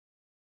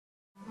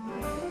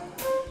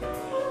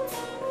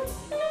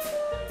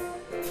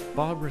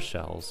Bob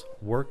Rochelle's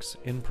Works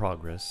in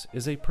Progress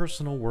is a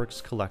personal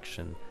works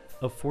collection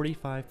of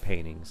 45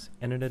 paintings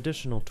and an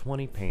additional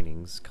 20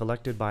 paintings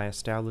collected by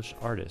established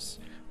artists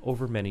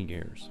over many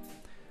years.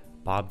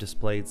 Bob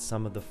displayed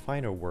some of the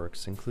finer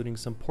works, including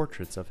some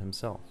portraits of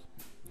himself.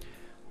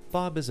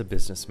 Bob is a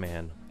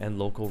businessman and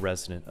local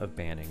resident of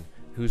Banning,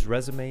 whose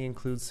resume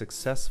includes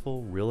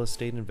successful real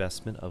estate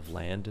investment of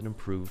land and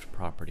improved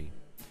property.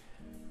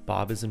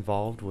 Bob is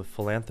involved with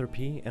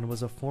philanthropy and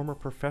was a former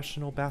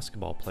professional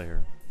basketball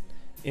player.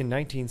 In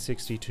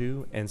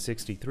 1962 and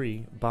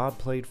 63, Bob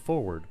played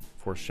forward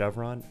for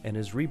Chevron, and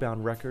his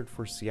rebound record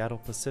for Seattle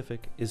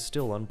Pacific is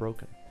still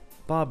unbroken.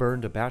 Bob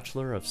earned a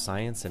Bachelor of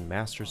Science and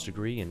Master's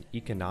degree in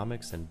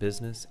Economics and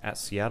Business at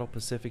Seattle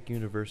Pacific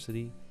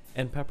University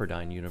and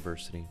Pepperdine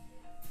University.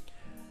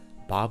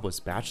 Bob was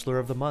Bachelor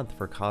of the Month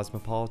for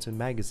Cosmopolitan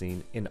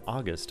magazine in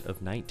August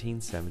of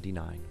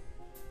 1979.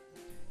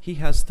 He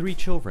has 3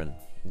 children,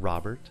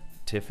 Robert,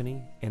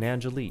 Tiffany, and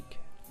Angelique,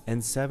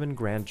 and 7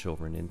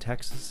 grandchildren in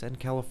Texas and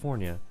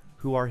California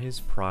who are his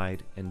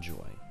pride and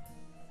joy.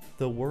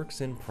 The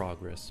Works in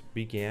Progress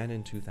began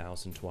in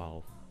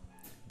 2012.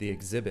 The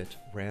exhibit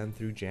ran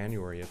through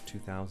January of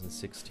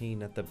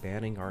 2016 at the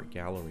Banning Art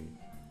Gallery.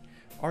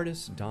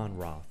 Artist Don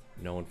Roth,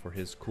 known for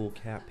his cool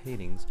cat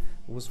paintings,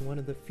 was one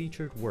of the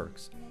featured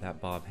works that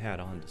Bob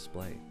had on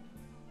display.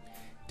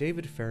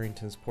 David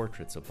Farrington's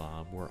portraits of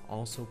Bob were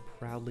also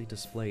proudly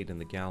displayed in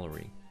the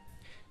gallery.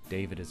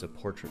 David is a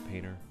portrait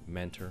painter,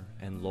 mentor,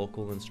 and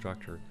local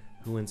instructor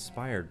who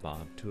inspired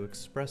Bob to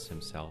express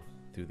himself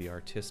through the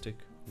artistic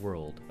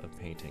world of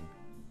painting.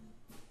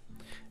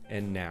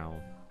 And now,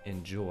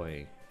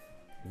 enjoy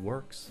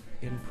Works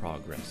in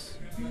Progress.